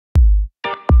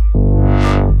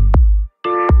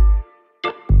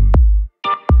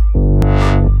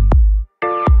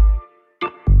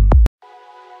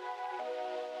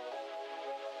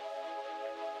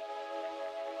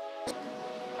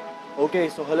Okay,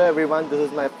 so hello everyone, this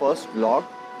is my first vlog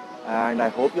and I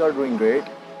hope you are doing great.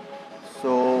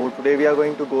 So today we are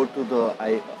going to go to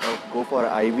go for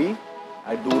IV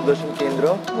at Doordarshan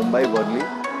Kendra, Mumbai, Worli.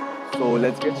 So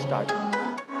let's get started.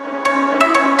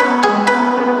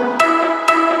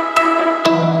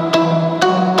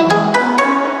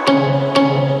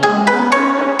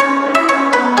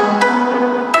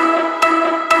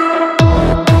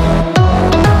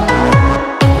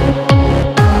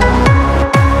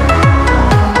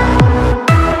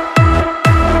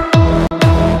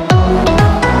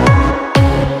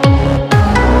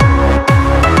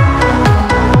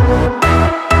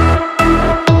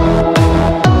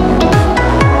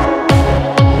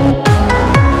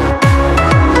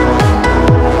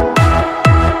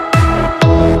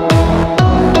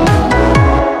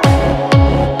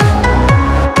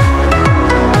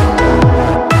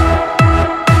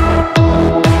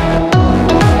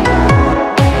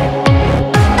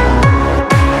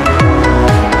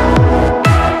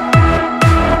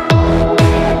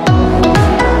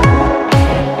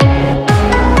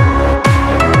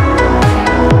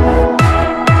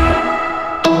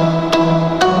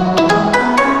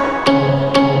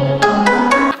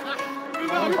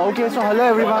 Okay, so hello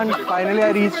everyone, finally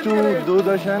I reached to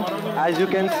Doordarshan, as you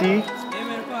can see.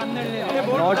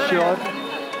 Not sure.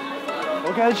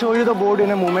 Okay, I'll show you the board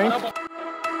in a moment.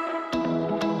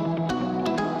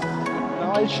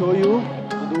 Now I'll show you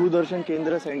the Doordarshan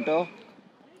Kendra Center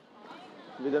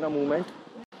within a moment.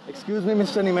 Excuse me,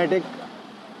 Mr. Pneumatic.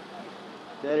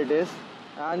 There it is.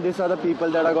 And these are the people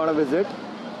that are gonna visit.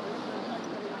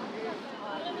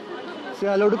 Say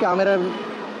hello to camera.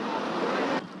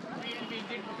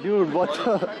 Dude, what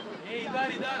the?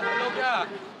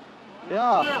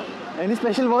 Yeah. Any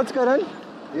special words, Karan?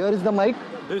 Here is the mic.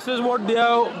 This is what they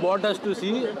have bought us to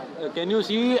see. Can you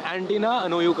see antenna?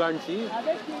 No, you can't see.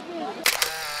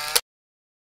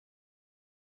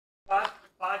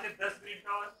 5 से 10 minute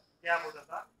का gap होता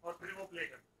था और फिर वो play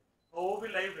करता और वो भी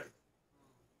लाइव करता,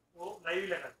 वो लाइव ही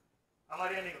लगा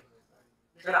हमारे यहाँ नहीं होता।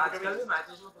 सर आजकल भी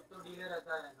मैचेस में तो डिले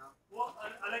रहता है ना, वो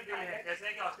अलग डिले है। कैसे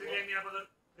है कि ऑस्ट्रेलिया में यहाँ पर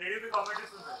रेडियो पे कमेंट्री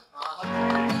सुनते हैं।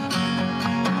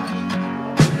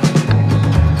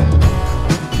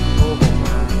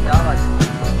 क्या बात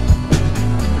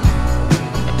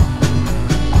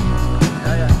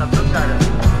है यार, सब लोग जा रहे हैं।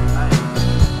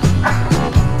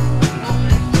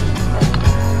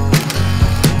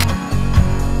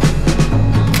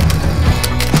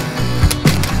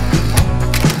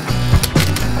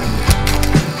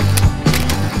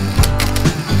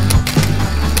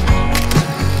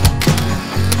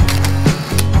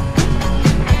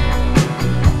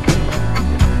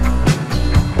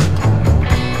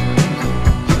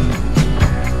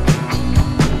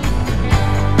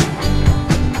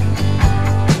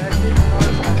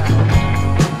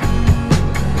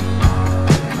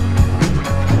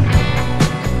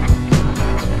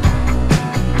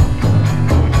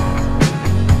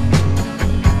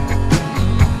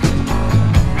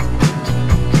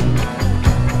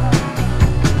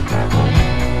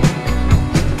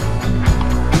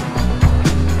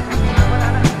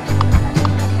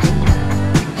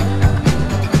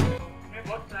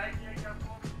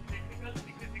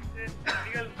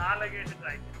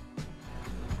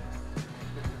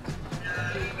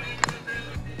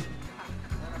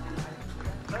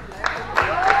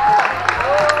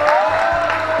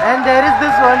 And there is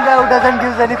this one guy who doesn't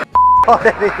give any or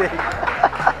anything.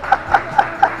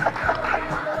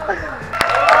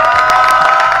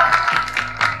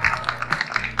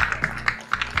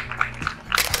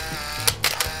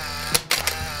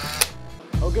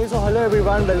 Okay, so hello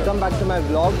everyone, welcome back to my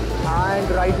vlog. And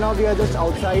right now we are just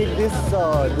outside this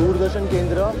Doordarshan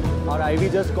Kendra. Our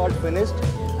IV just got finished.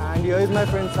 And here is my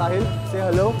friend Sahil. Say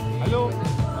hello. Hello.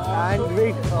 And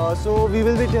wait, so we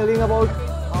will be telling about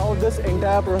how this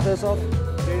entire process of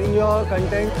getting your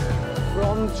content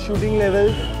from shooting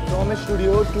level, from a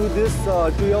studio to this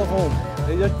to your home,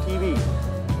 your TV,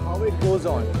 how it goes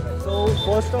on. So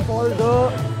first of all,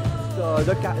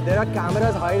 there are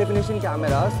cameras, high definition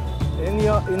cameras in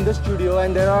the studio,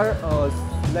 and there are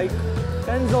like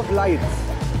tons of lights.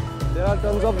 There are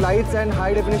tons of lights and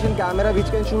high definition camera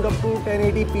which can shoot up to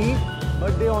 1080p,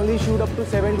 but they only shoot up to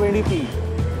 720p.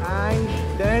 And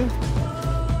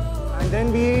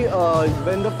then we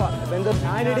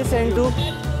and it is sent to,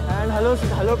 and hello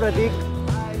Pratik,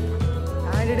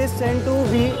 and it is sent to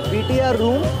VTR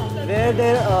room where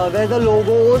the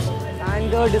logos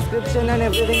and the description and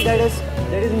everything that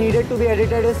is needed to be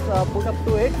edited is put up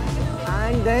to it,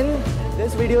 and then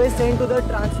this video is sent to the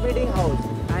transmitting house.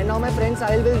 And now my friend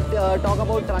Sahil will talk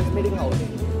about transmitting house.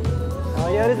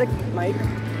 Here is the mic.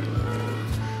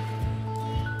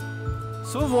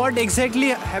 So what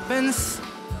exactly happens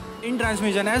in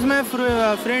transmission? As my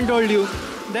friend told you,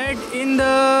 that in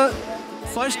the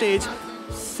first stage,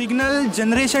 signal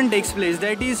generation takes place.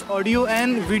 That is audio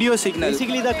and video signal.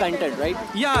 Basically the content, right?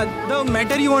 Yeah, the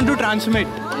matter you want to transmit.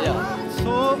 Yeah.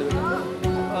 So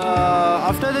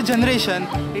after the generation,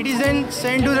 it is then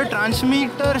sent to the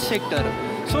transmitter sector.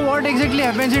 So what exactly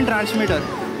happens in transmitter?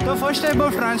 The first type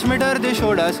of transmitter they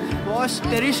showed us was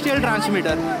terrestrial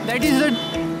transmitter. That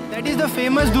is the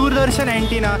famous Doordarshan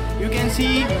antenna you can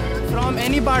see from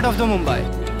any part of the Mumbai.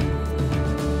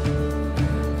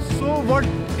 So what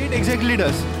it exactly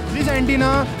does? This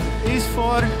antenna is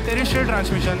for terrestrial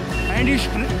transmission, and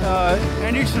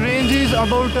its range is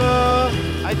about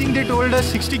I think they told us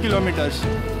 60 kilometers.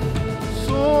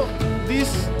 So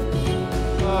this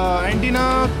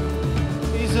antenna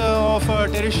is of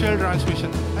terrestrial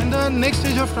transmission, and the next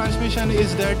stage of transmission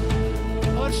is that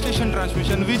earth station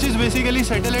transmission, which is basically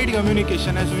satellite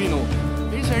communication. As we know,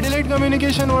 in satellite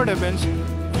communication what happens,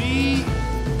 we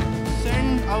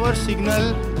send our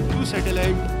signal to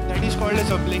satellite, that is called as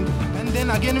uplink, and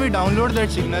then again we download that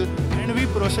signal and we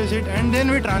process it, and then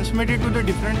we transmit it to the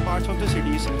different parts of the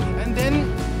cities, and then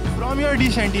from your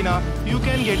dish antenna you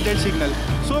can get that signal.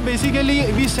 So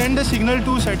basically we send the signal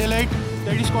to satellite,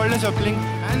 that is called as uplink,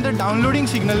 and the downloading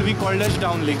signal we call as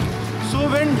downlink. So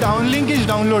when downlink is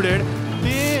downloaded,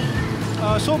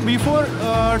 so before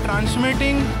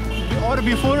transmitting or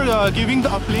before giving the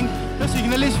uplink, the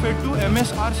signal is fed to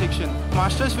MSR section,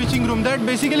 master switching room, that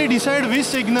basically decide which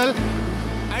signal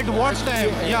at what time.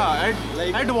 Yeah,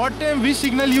 at what time which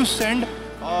signal you send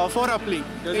for uplink.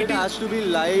 Does it has to be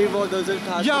live, or does it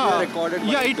has to be recorded?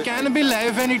 Yeah, it can be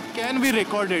live and it can be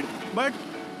recorded, but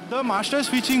the master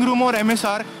switching room or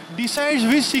MSR decides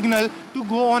which signal to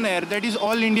go on air, that is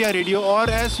All India Radio, or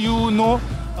as you know,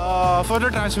 for the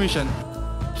transmission.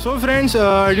 So friends,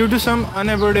 due to some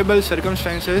unavoidable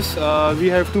circumstances, we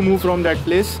have to move from that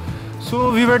place.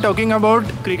 So we were talking about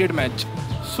cricket match.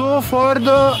 So for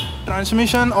the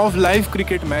transmission of live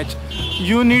cricket match,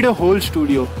 you need a whole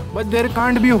studio, but there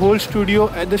can't be a whole studio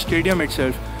at the stadium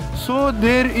itself. So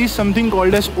there is something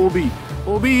called as OB.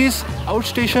 OB is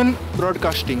outstation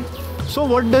broadcasting. So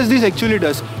what does this actually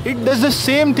does? It does the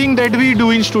same thing that we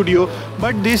do in studio,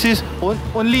 but this is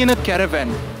only in a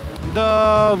caravan.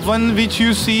 The one which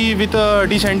you see with a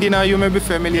dish antenna, you may be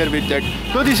familiar with that.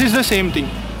 So this is the same thing.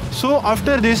 So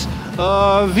after this,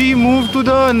 we move to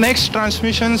the next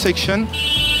transmission section,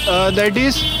 that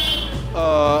is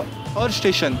earth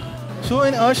station. So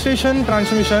in earth station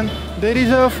transmission, there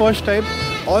is a first type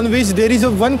on which there is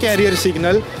a one carrier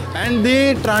signal, and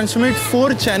they transmit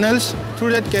 4 channels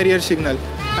through that carrier signal.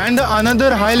 And the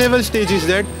another high level stage is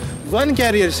that one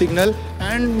carrier signal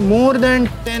and more than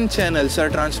 10 channels are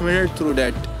transmitted through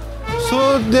that.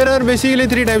 So there are basically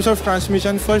 3 types of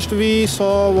transmission. First we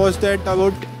saw was that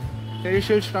about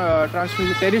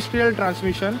terrestrial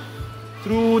transmission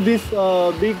through this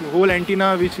big whole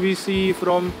antenna which we see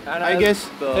from, and I guess,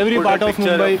 every part of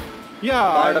Mumbai.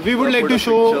 Yeah, we would like to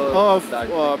show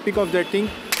a pic of that thing.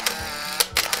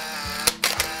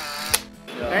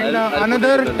 And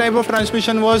another type of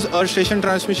transmission was earth station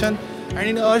transmission. And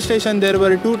in earth station there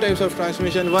were 2 types of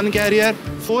transmission. One carrier,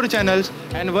 4 channels,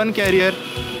 and one carrier,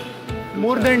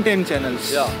 more than 10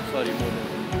 channels. Yeah, sorry, more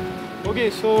than. Okay,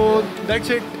 so that's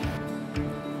it.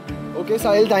 Okay,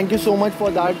 Sahil, thank you so much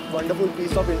for that wonderful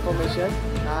piece of information.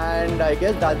 And I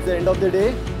guess that's the end of the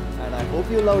day. And I hope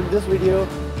you loved this video.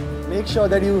 Make sure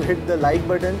that you hit the like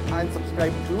button and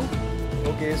subscribe too.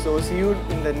 Okay, so see you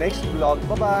in the next vlog.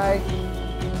 Bye-bye.